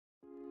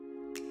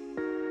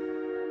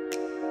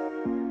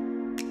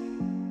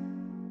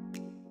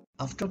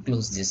After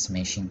close this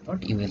meshing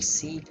part, you will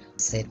see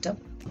setup.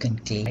 You can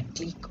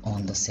click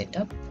on the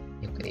setup.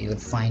 You will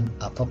find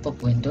a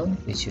pop-up window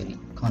which will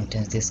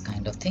contain this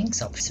kind of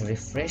things. After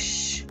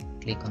refresh,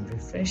 click on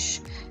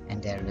refresh,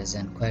 and there is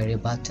an query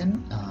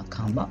button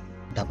come up.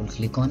 Double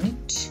click on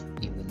it.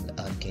 You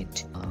will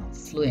get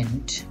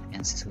Fluent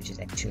ANSYS, which is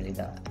actually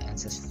the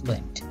ANSYS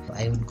Fluent.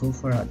 I would go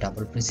for a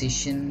double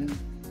precision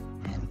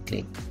and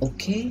click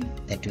OK.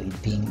 That will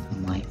ping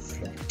my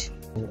Fluent.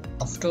 So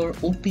after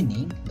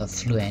opening the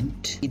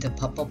Fluent, see the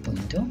pop-up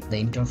window,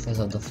 the interface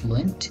of the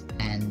Fluent,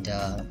 and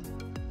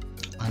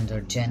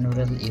under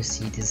general you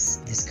see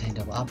this kind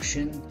of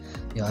option.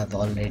 You have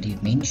already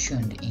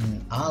mentioned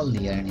in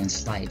earlier in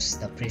slides,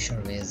 the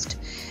pressure raised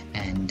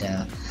and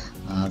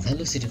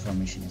velocity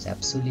formation is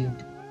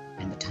absolute,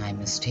 and the time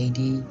is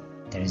steady.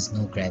 There is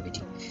no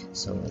gravity,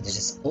 so this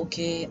is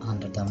okay.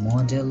 Under the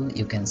model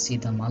you can see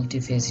the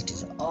multiphase, it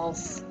is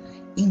off.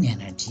 In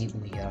energy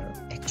we are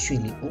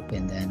actually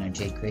open the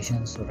energy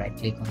equation, so right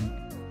click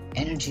on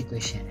energy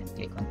equation and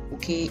click on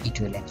OK. It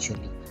will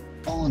actually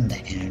on the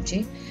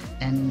energy.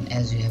 And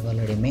as we have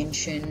already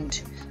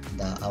mentioned,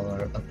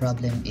 our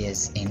problem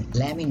is in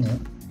laminar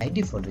by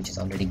default, which is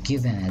already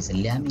given as a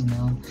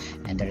laminar,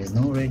 and there is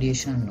no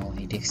radiation, no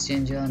heat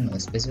exchanger, no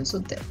space.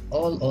 So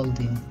all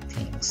the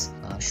things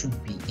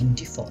should be in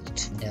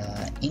default.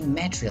 In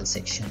material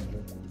section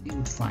you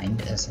would find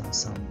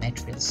some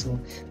materials, so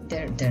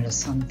there is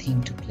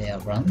something to play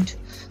around.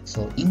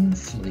 So in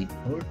fluid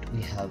port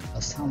we have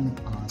some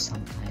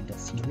kind of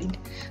fluid.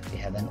 We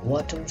have an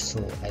water,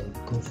 so I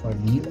would go for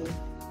new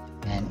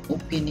and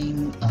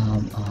opening.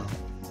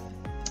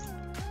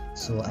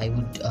 So I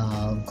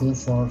would go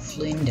for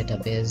Fluent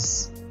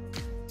database.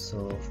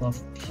 So for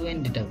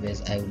Fluent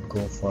database I would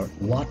go for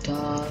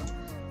water.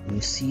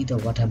 You see the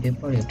water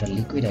vapor, water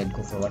liquid. I would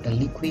go for water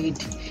liquid.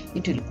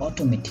 It will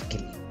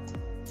automatically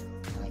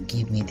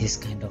give me this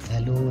kind of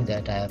value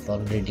that I have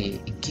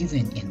already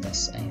given in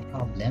this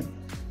problem.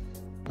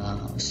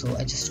 So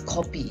I just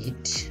copy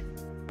it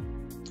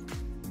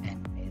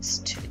and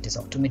paste. It is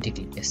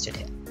automatically pasted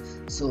here.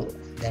 So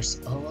that's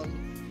all.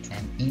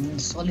 And in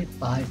solid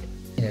part,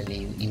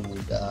 generally you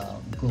would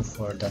go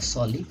for the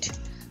solid.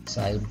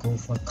 So I would go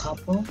for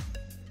copper.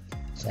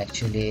 So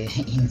actually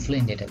in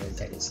Fluent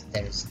database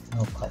there is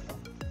no copper,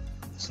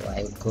 so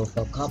I would go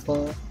for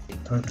copper. The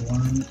third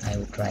one I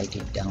would write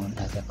it down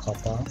as a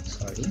copper,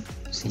 sorry,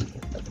 see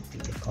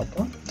the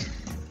copper.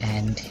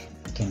 And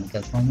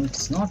chemical formula,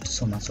 it's not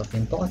so much of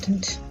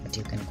important, but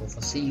you can go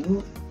for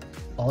Cu,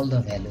 all the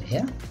value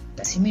here.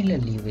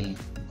 Similarly we'll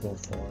go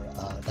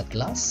for the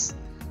glass.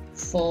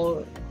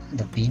 For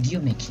the video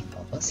making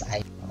purpose,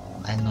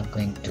 I'm not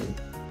going to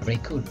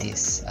record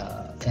this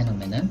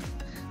phenomenon,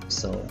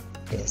 so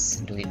yes,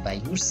 do it by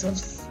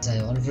yourself. As I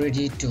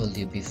already told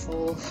you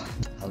before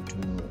how to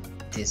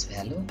this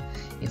value.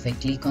 If I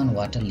click on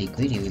water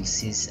liquid, you will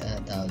see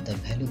the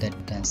value that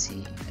you can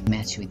see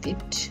match with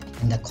it.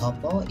 In the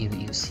copper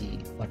you see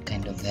what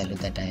kind of value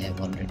that I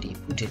have already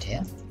put it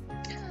here.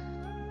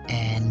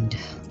 And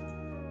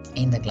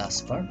in the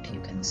glass part you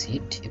can see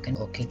it, you can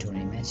OK to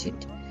rematch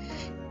it.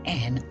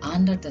 And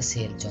under the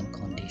cell zone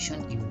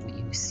condition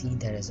you see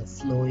there is a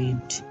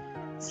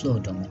flow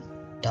domain.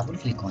 Double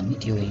click on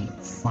it, you will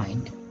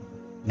find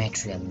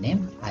material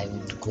name. I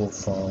would go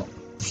for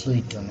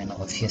fluid domain,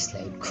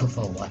 obviously I would go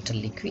for water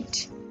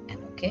liquid, and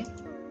OK.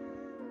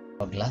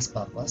 For glass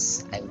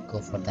purpose I would go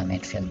for the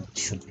material, it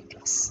should be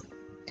glass.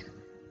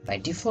 By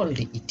default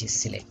it is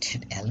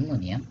selected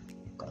aluminum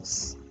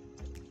because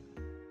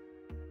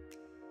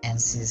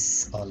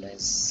ANSYS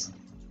always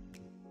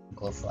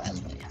go for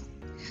aluminum.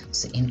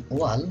 So in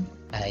wall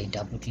I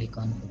double click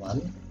on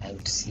wall, I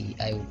would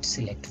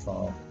select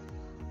for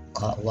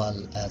wall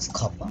as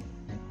copper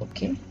and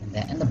OK. And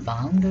then the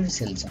boundary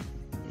cell zone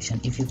condition,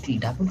 if you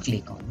double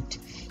click on it,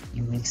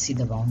 you will see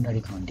the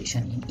boundary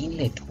condition in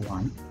inlet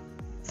 1.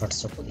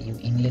 First of all,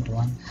 inlet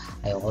 1,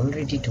 I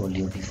already told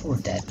you before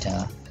that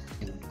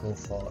you would go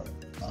for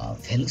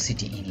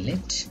velocity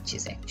inlet, which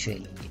is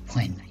actually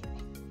 0.99,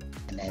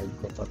 and I will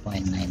go for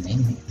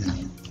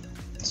 0.999.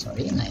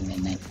 Sorry,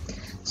 999.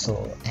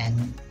 So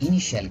and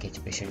initial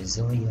gauge pressure is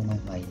 0. You know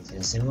why it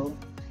is 0.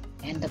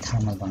 And the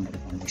thermal boundary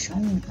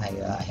condition, I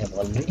have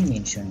already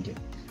mentioned you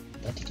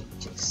that it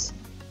is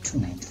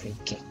 293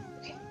 K.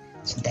 Okay,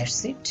 so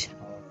that's it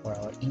for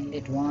our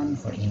inlet 1.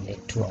 For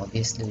inlet 2,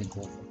 obviously we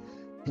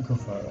go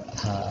for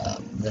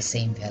the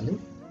same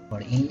value. For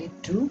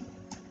inlet 2,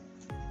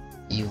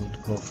 you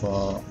would go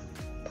for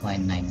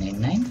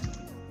 0.999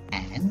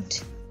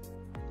 and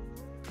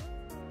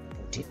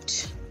put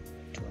it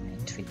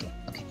 293 K.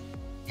 Okay.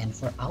 And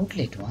for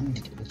outlet 1,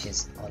 which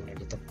is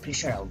already the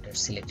pressure outlet,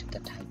 selected the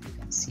type, you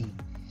can see,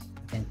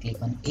 you can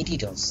click on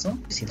edit also,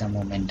 see the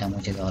momentum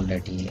which is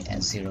already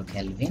at 0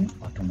 Kelvin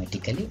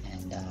automatically,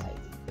 and I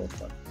will go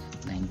for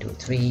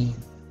 923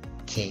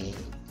 K.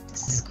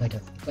 This is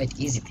quite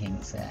easy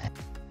things.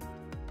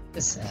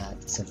 It's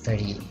a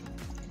very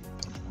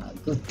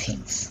good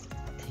things.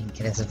 I think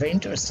it is a very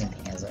interesting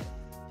thing as well.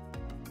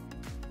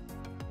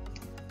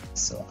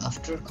 So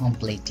after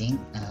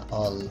completing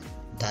all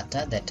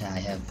data that I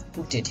have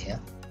put it here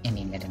in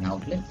inlet and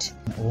outlet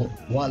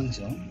wall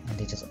zone,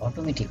 and it is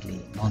automatically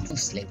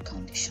non-slave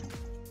condition.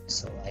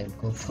 So I will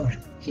go for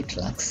heat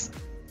flux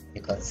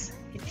because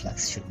heat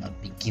flux should not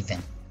be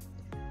given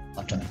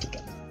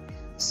automatically.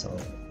 So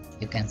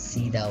you can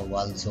see the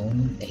wall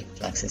zone, the heat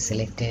flux is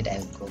selected. I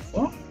will go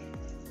for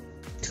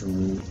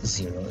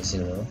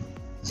 200,000,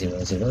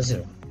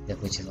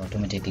 which is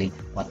automatically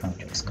watt per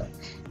meter square.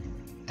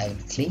 I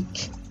will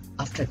click.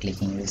 After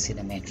clicking, you will see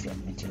the material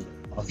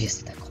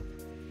obviously the color.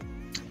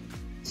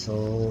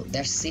 So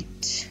that's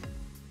it,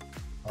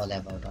 all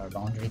about our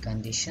boundary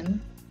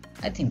condition.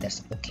 I think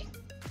that's okay.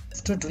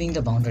 After doing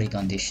the boundary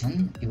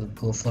condition, you would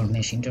go for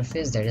mesh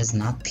interface. There is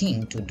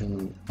nothing to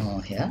do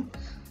here,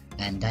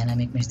 and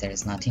dynamic mesh, there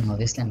is nothing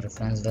obviously, and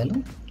reference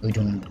value, we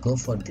don't go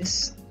for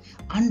this.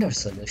 Under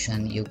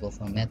solution, you go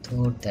for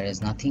method. There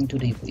is nothing to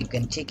do, you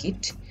can check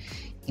it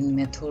in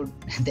method.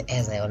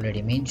 As I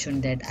already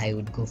mentioned, that I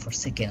would go for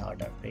second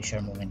order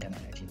pressure momentum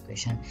energy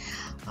equation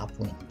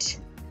upwind.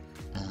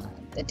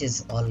 That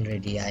is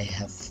already I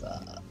have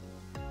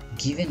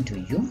given to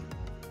you.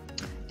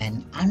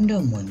 And under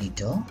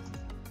monitor,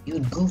 you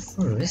would go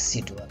for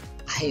residual.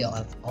 I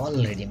have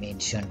already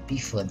mentioned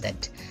before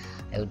that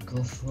I would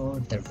go for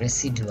the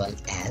residual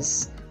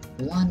as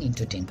 1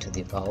 into 10 to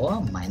the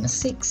power minus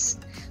 6.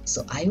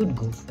 So I would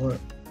go for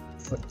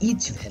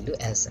each value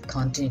as a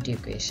continuity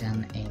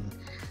equation in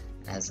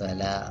as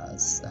well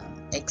as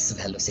x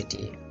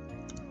velocity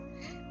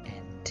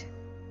and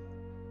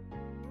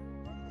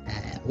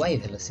y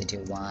velocity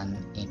 1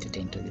 into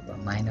 10 to the power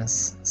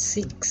minus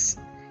 6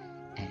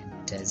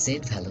 and z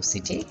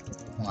velocity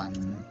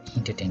 1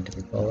 into 10 to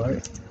the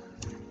power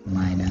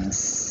minus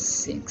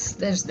 6.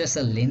 There's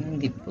a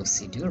lengthy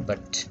procedure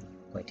but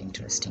quite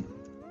interesting.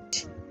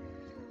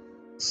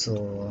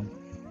 So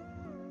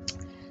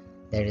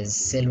there is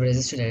cell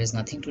resistor, there is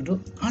nothing to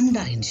do. Under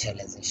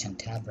initialization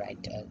tab, right,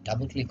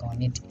 double click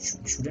on it.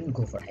 You shouldn't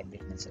go for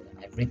hybrid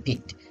initialization. I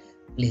repeat,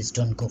 please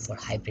don't go for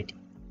hybrid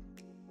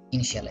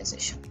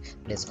initialization.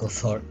 Let's go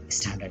for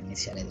standard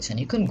initialization.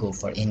 You can go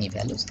for any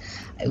values.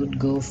 I would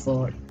go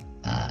for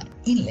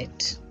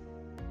inlet,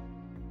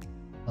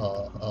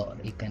 or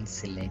you can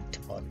select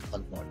all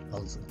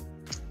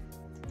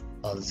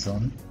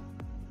zone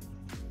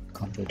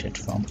computed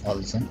from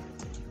all zone.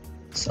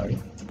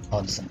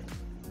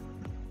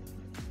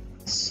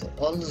 So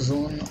all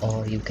zone,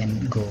 or you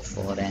can go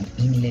for an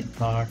inlet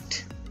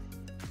part.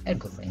 I'd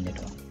go for inlet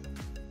one.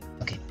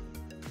 Okay,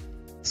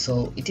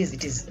 so it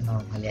is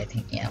normally, I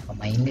think, yeah,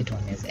 my inlet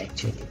one is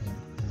actually in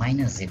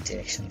minus z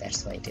direction,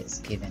 that's why it is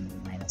given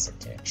minus z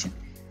direction.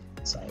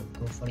 So I will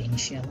go for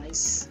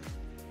initialize.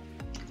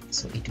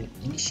 So it will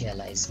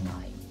initialize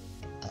my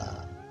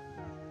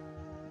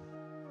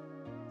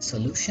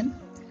solution.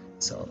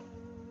 So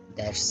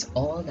that's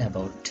all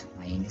about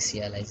my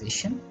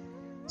initialization.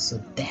 So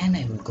then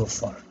I will go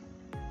for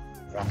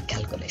run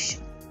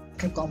calculation.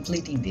 After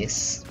completing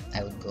this,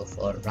 I will go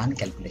for run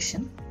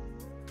calculation.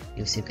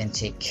 You can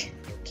check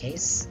your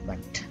case,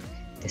 but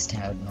this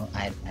time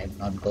I would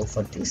not go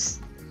for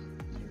this.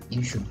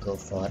 You should go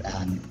for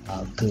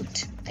a good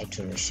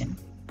iteration.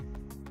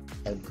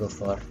 I would go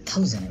for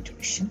 1000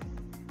 iteration,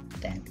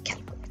 then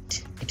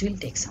calculate. It will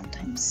take some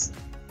time.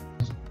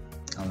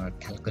 Our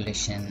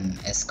calculation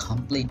is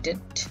completed.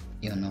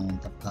 In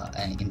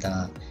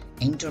the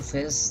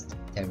interface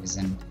there is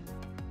a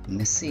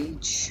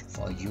message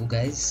for you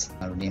guys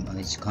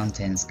which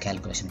contains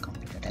calculation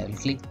completed. I will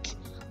click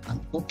on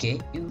OK.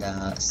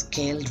 The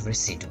scaled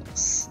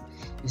residuals.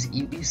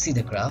 You see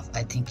the graph.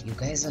 I think you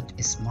guys are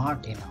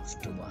smart enough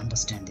to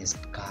understand this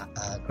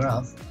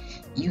graph.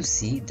 You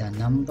see the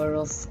number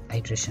of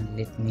iteration.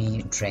 Let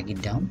me drag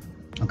it down.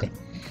 Okay,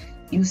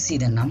 you see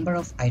the number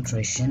of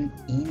iteration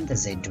in the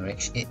z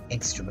direction,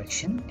 x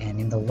direction, and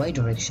in the y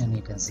direction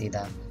you can see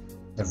the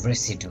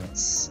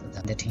residuals,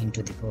 the 10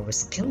 to the power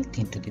scale,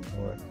 10 to the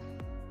power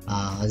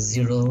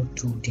 0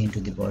 to 10 to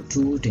the power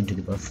 2, 10 to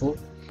the power 4.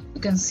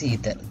 You can see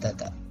that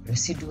the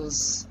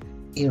residuals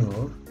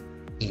error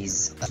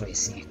is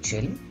tracing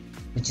actually,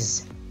 which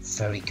is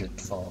very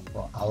good for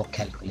our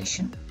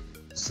calculation.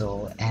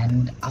 So,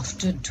 and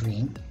after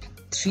doing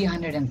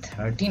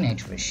 313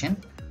 iteration,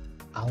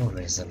 our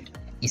result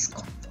is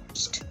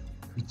converged,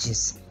 which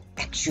is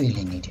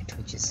actually needed,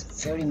 which is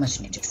very much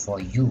needed for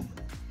you.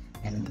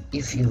 And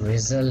if your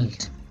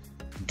result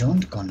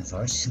don't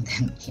converge,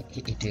 then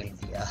it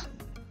will be a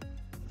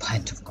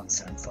point of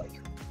concern for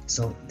you.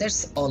 So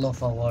that's all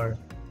of our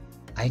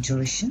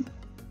iteration.